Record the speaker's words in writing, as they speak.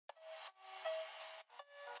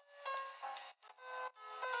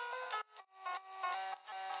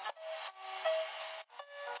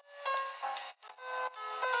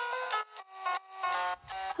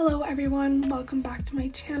Hello everyone, welcome back to my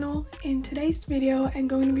channel. In today's video, I'm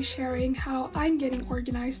going to be sharing how I'm getting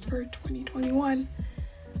organized for 2021.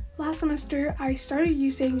 Last semester, I started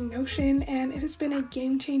using Notion and it has been a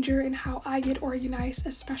game changer in how I get organized,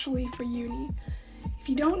 especially for uni. If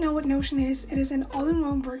you don't know what Notion is, it is an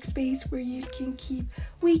all-in-one workspace where you can keep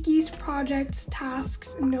wikis, projects,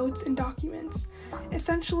 tasks, notes, and documents.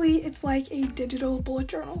 Essentially, it's like a digital bullet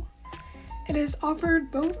journal. It is offered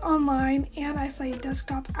both online and as a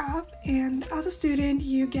desktop app, and as a student,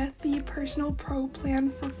 you get the Personal Pro plan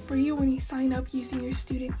for free when you sign up using your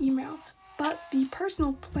student email. But the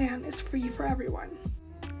Personal plan is free for everyone.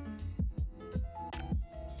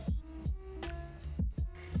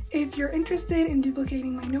 If you're interested in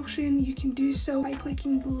duplicating my Notion, you can do so by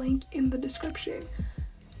clicking the link in the description.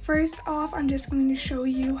 First off, I'm just going to show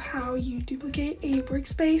you how you duplicate a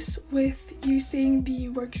workspace with using the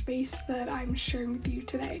workspace that I'm sharing with you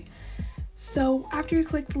today. So after you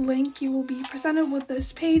click the link, you will be presented with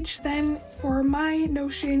this page. Then for my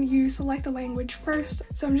Notion, you select a language first.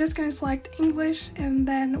 So I'm just going to select English, and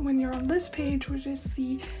then when you're on this page, which is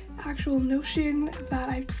the actual Notion that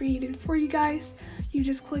I've created for you guys, you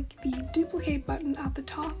just click the duplicate button at the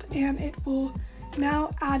top and it will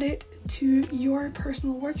now add it to your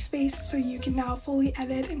personal workspace, so you can now fully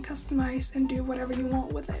edit and customize and do whatever you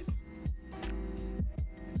want with it.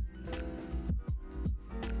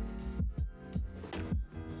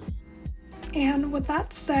 And with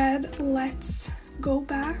that said, let's go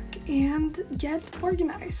back and get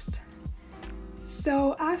organized.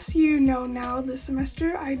 So as you know now, this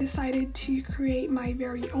semester I decided to create my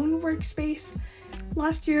very own workspace.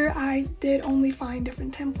 Last year I did only find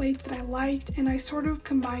different templates that I liked, and I sort of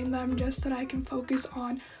combined them just so that I can focus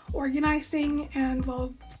on organizing and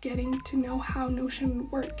getting to know how Notion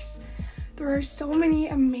works. There are so many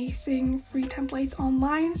amazing free templates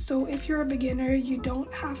online, so if you're a beginner, you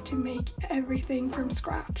don't have to make everything from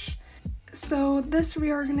scratch. So this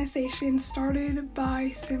reorganization started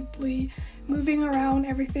by simply moving around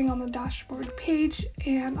everything on the dashboard page,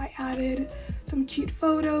 and I added some cute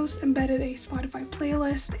photos, embedded a Spotify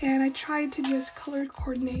playlist, and I tried to just color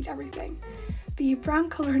coordinate everything. The brown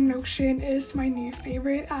color Notion is my new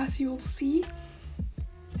favorite, as you will see.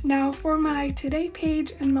 Now for my today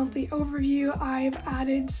page and monthly overview, I've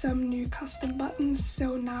added some new custom buttons,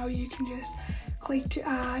 so now you can just click to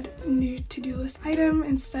add new to-do list item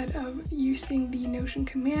instead of using the Notion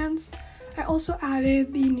commands. I also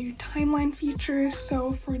added the new timeline feature,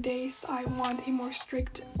 so for days I want a more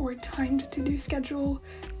strict or timed to-do schedule,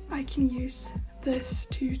 I can use this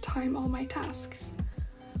to time all my tasks.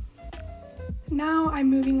 Now I'm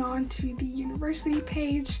moving on to the university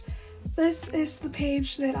page. This is the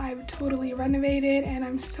page that I've totally renovated, and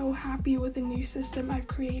I'm so happy with the new system I've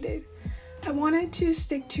created. I wanted to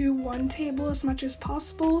stick to one table as much as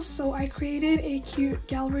possible, so I created a cute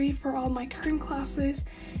gallery for all my current classes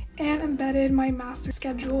and embedded my master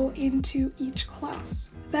schedule into each class.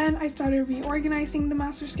 Then I started reorganizing the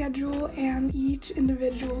master schedule and each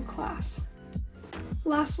individual class.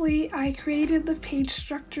 Lastly, I created the page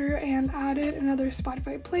structure and added another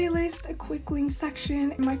Spotify playlist, a quick link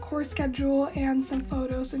section, my course schedule, and some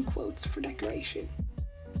photos and quotes for decoration.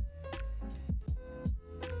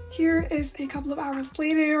 Here is a couple of hours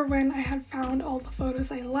later when I had found all the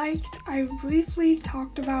photos I liked. I briefly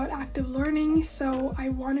talked about active learning, so I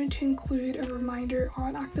wanted to include a reminder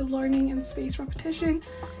on active learning and spaced repetition,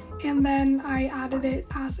 and then I added it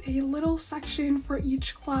as a little section for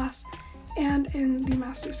each class and in the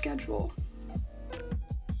master schedule.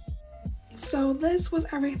 So this was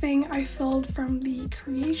everything I filled from the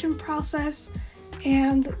creation process,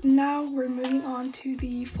 and now we're moving on to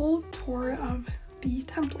the full tour of the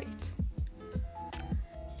template.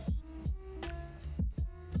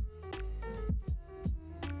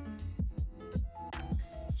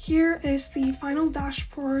 Here is the final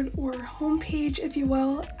dashboard, or homepage if you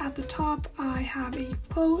will. At the top I have a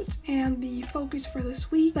quote and the focus for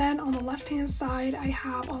this week. Then on the left hand side I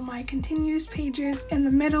have all my continuous pages. In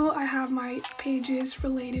the middle I have my pages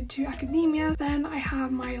related to academia. Then I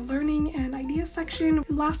have my learning and ideas section.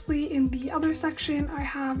 And lastly, in the other section I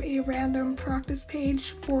have a random practice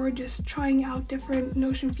page for just trying out different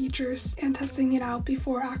Notion features and testing it out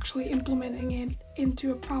before actually implementing it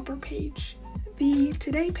into a proper page. The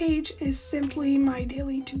today page is simply my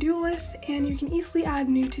daily to-do list, and you can easily add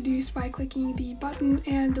new to-dos by clicking the button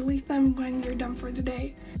and delete them when you're done for the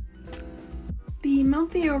day. The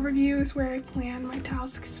monthly overview is where I plan my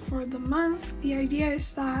tasks for the month. The idea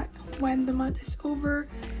is that when the month is over,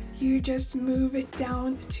 you just move it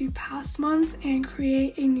down to past months and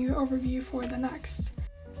create a new overview for the next.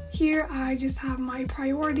 Here I just have my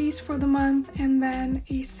priorities for the month and then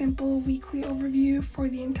a simple weekly overview for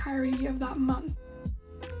the entirety of that month.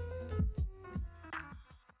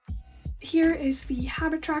 Here is the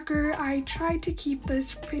habit tracker. I tried to keep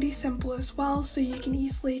this pretty simple as well, so you can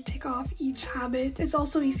easily tick off each habit. It's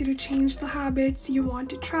also easy to change the habits you want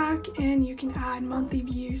to track, and you can add monthly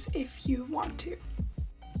views if you want to.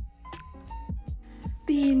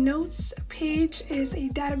 The notes page is a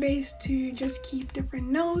database to just keep different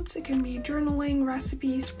notes. It can be journaling,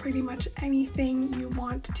 recipes, pretty much anything you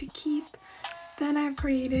want to keep. Then I've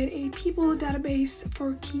created a people database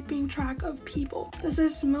for keeping track of people. This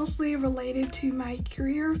is mostly related to my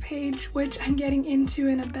career page, which I'm getting into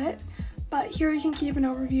in a bit, but here you can keep an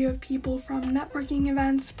overview of people from networking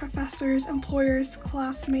events, professors, employers,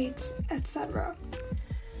 classmates, etc.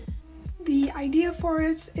 The idea for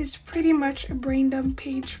it is pretty much a brain dump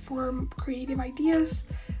page for creative ideas.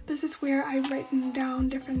 This is where I've written down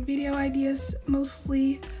different video ideas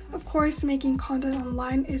mostly. Of course, making content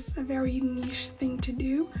online is a very niche thing to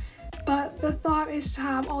do, but the thought is to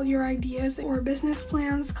have all your ideas or business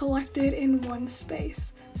plans collected in one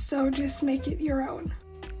space, so just make it your own.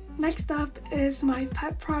 Next up is my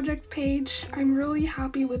pet project page. I'm really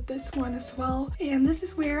happy with this one as well, and this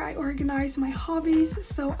is where I organize my hobbies,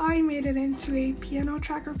 so I made it into a piano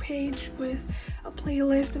tracker page with a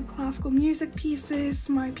playlist of classical music pieces,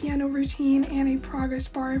 my piano routine, and a progress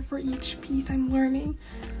bar for each piece I'm learning.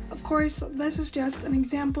 Of course, this is just an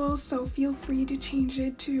example, so feel free to change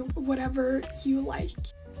it to whatever you like.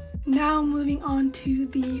 Now moving on to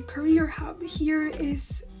the career hub. Here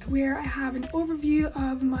is where I have an overview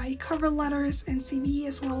of my cover letters and CV,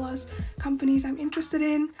 as well as companies I'm interested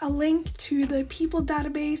in, a link to the people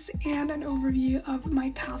database, and an overview of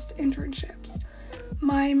my past internships.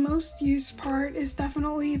 My most used part is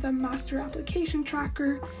definitely the master application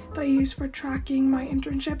tracker that I use for tracking my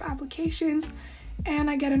internship applications,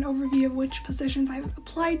 and I get an overview of which positions I've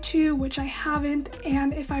applied to, which I haven't,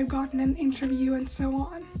 and if I've gotten an interview, and so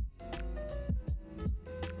on.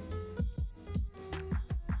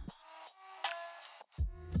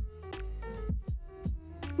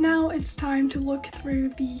 Now it's time to look through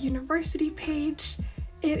the university page.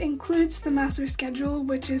 It includes the master schedule,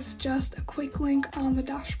 which is just a quick link on the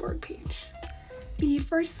dashboard page. The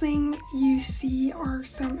first thing you see are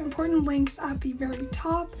some important links at the very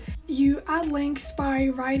top. You add links by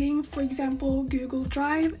writing, for example, Google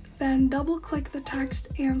Drive, then double click the text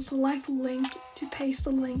and select link to paste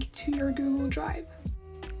the link to your Google Drive.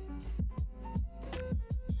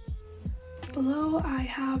 Below I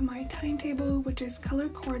have my timetable, which is color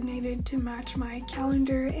coordinated to match my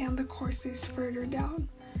calendar, and the courses further down.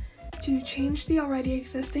 To change the already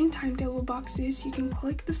existing timetable boxes, you can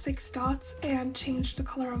click the 6 dots and change the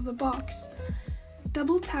color of the box.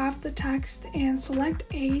 Double tap the text and select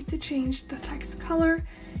A to change the text color,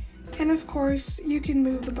 and of course you can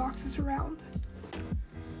move the boxes around.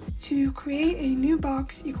 To create a new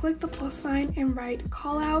box, you click the plus sign and write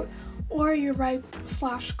callout, or you write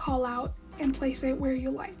 /callout and place it where you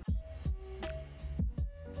like.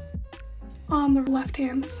 On the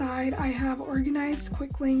left-hand side, I have organized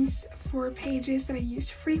quick links for pages that I use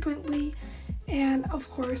frequently, and of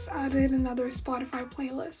course added another Spotify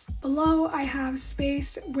playlist. Below, I have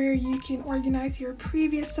space where you can organize your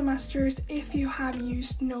previous semesters if you have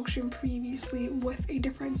used Notion previously with a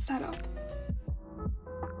different setup.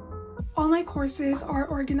 All my courses are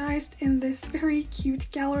organized in this very cute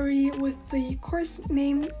gallery with the course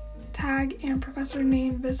name, tag, and professor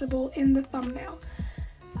name visible in the thumbnail.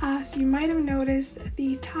 As you might have noticed,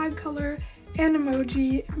 the tag color and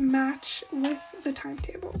emoji match with the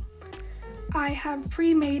timetable. I have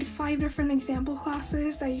pre-made 5 different example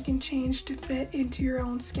classes that you can change to fit into your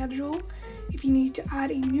own schedule. If you need to add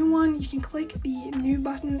a new one, you can click the new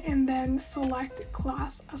button and then select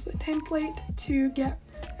class as the template to get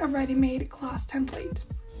a ready-made class template.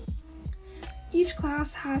 Each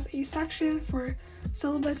class has a section for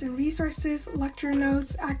syllabus and resources, lecture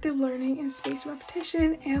notes, active learning, and spaced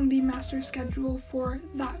repetition, and the master schedule for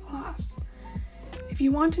that class. If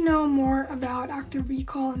you want to know more about active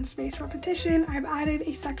recall and spaced repetition, I've added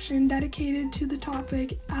a section dedicated to the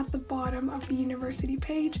topic at the bottom of the university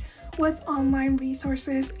page with online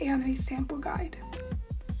resources and a sample guide.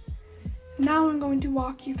 Now I'm going to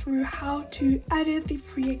walk you through how to edit the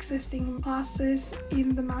pre-existing classes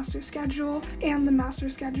in the master schedule and the master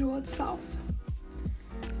schedule itself.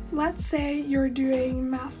 Let's say you're doing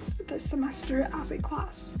maths this semester as a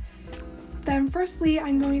class. Then firstly,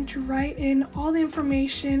 I'm going to write in all the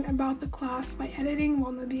information about the class by editing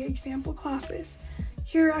one of the example classes.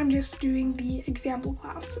 Here I'm just doing the example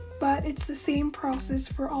class, but it's the same process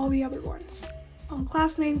for all the other ones. On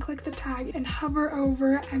class name, click the tag and hover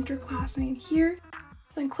over enter class name here.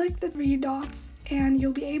 Then click the 3 dots and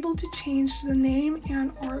you'll be able to change the name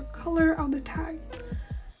and or color of the tag.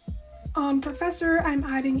 On professor, I'm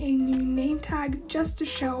adding a new name tag just to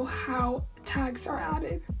show how tags are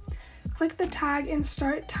added. Click the tag and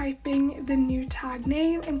start typing the new tag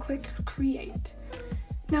name and click create.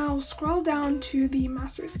 Now scroll down to the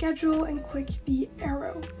master schedule and click the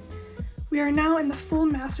arrow. We are now in the full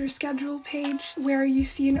master schedule page where you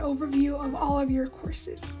see an overview of all of your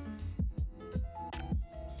courses.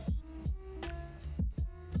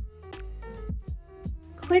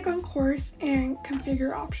 Click on course and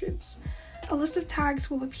configure options. A list of tags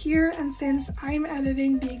will appear, and since I'm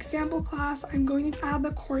editing the example class, I'm going to add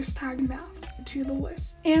the course tag maths to the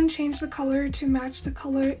list and change the color to match the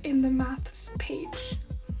color in the maths page.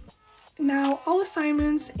 Now all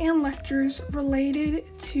assignments and lectures related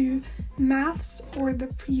to maths or the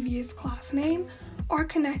previous class name are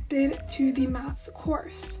connected to the maths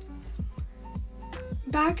course.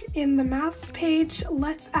 Back in the maths page,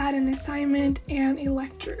 let's add an assignment and a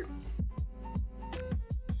lecture.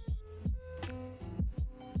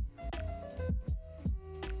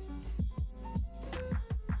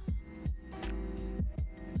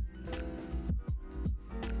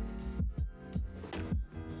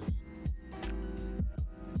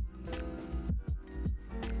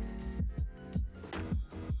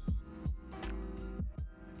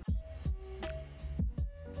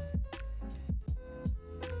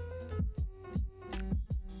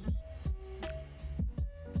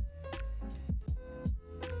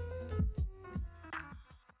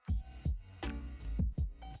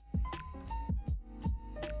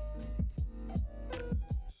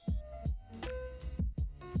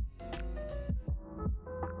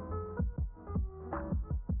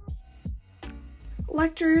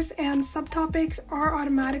 Lectures and subtopics are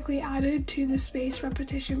automatically added to the spaced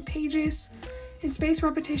repetition pages. In spaced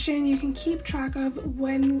repetition, you can keep track of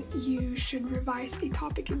when you should revise a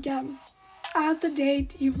topic again. Add the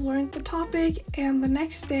date you've learned the topic, and the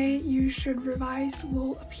next day you should revise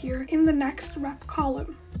will appear in the next rep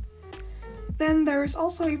column. Then there is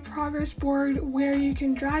also a progress board where you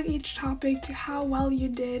can drag each topic to how well you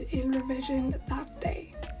did in revision that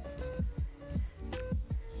day.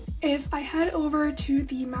 If I head over to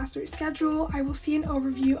the master schedule, I will see an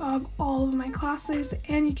overview of all of my classes,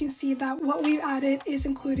 and you can see that what we've added is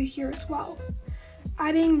included here as well.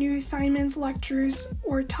 Adding new assignments, lectures,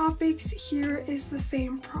 or topics here is the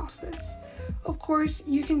same process. Of course,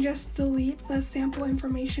 you can just delete the sample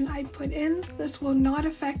information I put in. This will not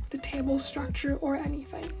affect the table structure or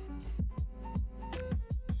anything.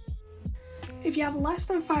 If you have less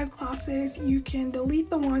than 5 classes, you can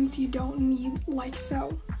delete the ones you don't need, like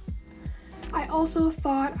so. I also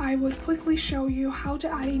thought I would quickly show you how to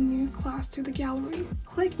add a new class to the gallery.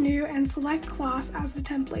 Click New and select Class as the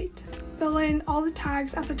template. Fill in all the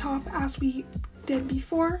tags at the top as we did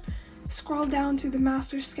before. Scroll down to the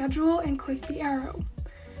master schedule and click the arrow.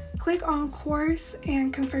 Click on Course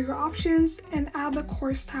and configure options and add the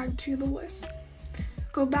course tag to the list.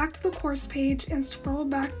 Go back to the course page and scroll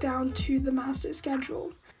back down to the master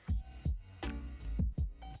schedule.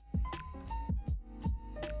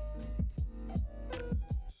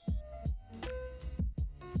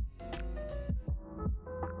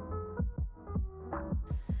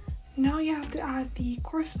 Now you have to add the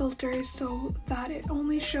course filters so that it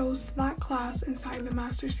only shows that class inside the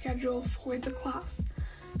master schedule for the class.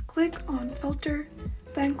 Click on Filter,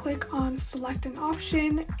 then click on Select an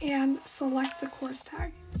Option and select the course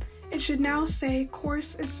tag. It should now say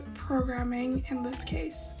Course is Programming in this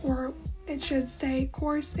case, or it should say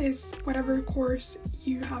Course is whatever course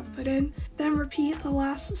you have put in. Then repeat the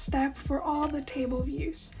last step for all the table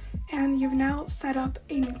views, and you've now set up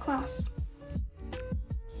a new class.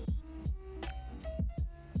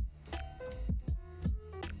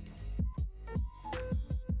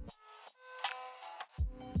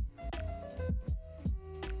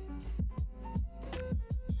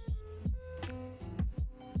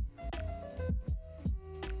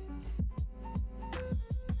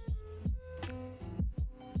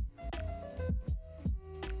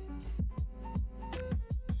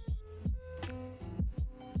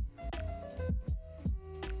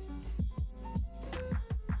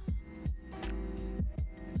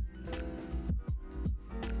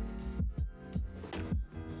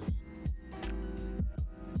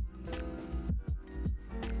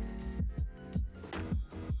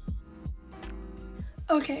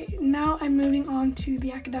 Okay, now I'm moving on to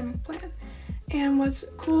the academic plan. And what's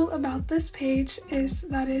cool about this page is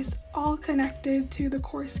that it's all connected to the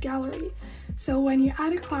course gallery. So when you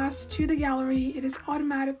add a class to the gallery, it is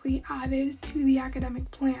automatically added to the academic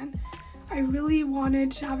plan. I really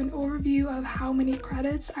wanted to have an overview of how many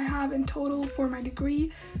credits I have in total for my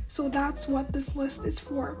degree, so that's what this list is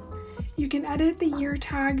for. You can edit the year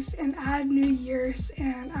tags and add new years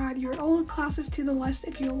and add your old classes to the list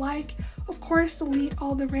if you like. Of course, delete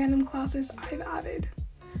all the random classes I've added.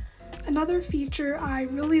 Another feature I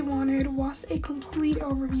really wanted was a complete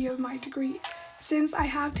overview of my degree, since I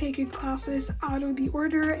have taken classes out of the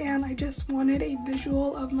order and I just wanted a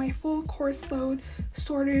visual of my full course load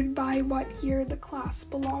sorted by what year the class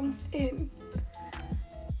belongs in.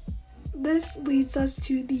 This leads us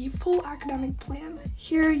to the full academic plan.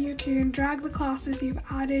 Here you can drag the classes you've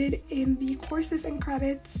added in the courses and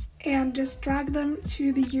credits and just drag them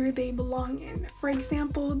to the year they belong in. For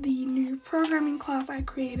example, the new programming class I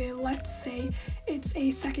created, let's say it's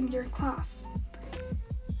a second year class.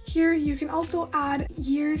 Here you can also add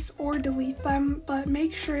years or delete them, but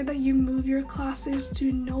make sure that you move your classes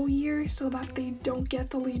to no year so that they don't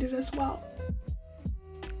get deleted as well.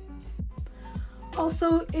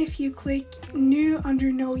 Also, if you click new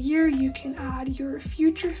under no year, you can add your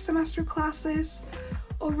future semester classes.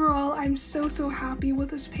 Overall, I'm so happy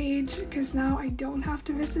with this page because now I don't have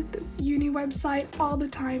to visit the uni website all the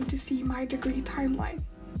time to see my degree timeline.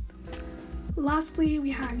 Lastly,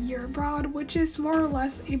 we have year abroad, which is more or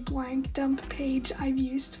less a blank dump page I've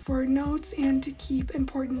used for notes and to keep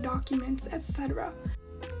important documents, etc.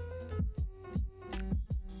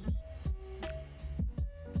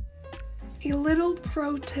 A little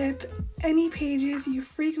pro tip, any pages you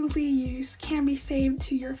frequently use can be saved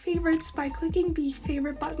to your favorites by clicking the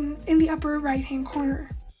favorite button in the upper right hand corner.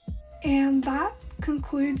 And that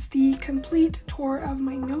concludes the complete tour of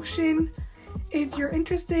my Notion. If you're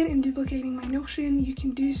interested in duplicating my Notion, you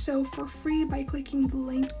can do so for free by clicking the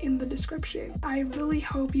link in the description. I really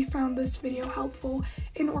hope you found this video helpful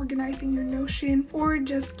in organizing your Notion, or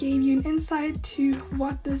just gave you an insight to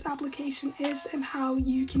what this application is and how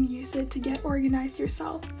you can use it to get organized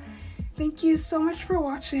yourself. Thank you so much for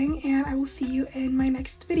watching, and I will see you in my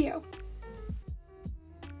next video.